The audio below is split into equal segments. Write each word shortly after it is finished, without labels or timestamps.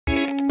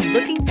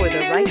Looking for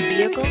the right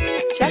vehicle?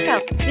 Check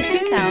out the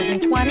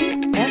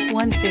 2020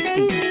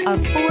 F-150. A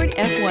Ford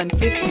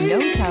F-150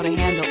 knows how to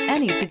handle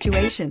any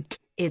situation.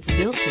 It's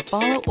built to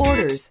follow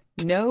orders,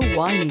 no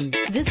whining.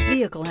 This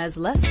vehicle has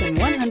less than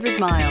 100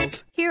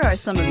 miles. Here are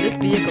some of this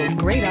vehicle's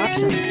great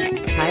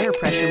options: tire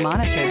pressure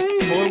monitor,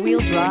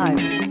 four-wheel drive,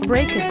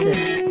 brake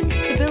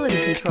assist,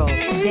 stability control,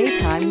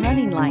 daytime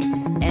running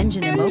lights,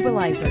 engine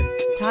immobilizer,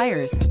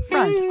 tires,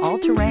 front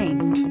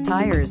all-terrain,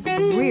 tires,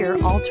 rear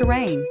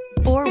all-terrain,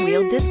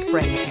 four-wheel disc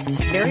brakes,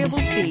 variable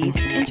speed,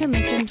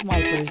 intermittent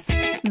wipers.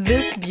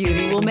 This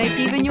beauty will make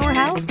even your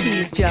house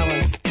keys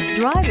jealous.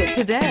 Drive it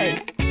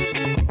today.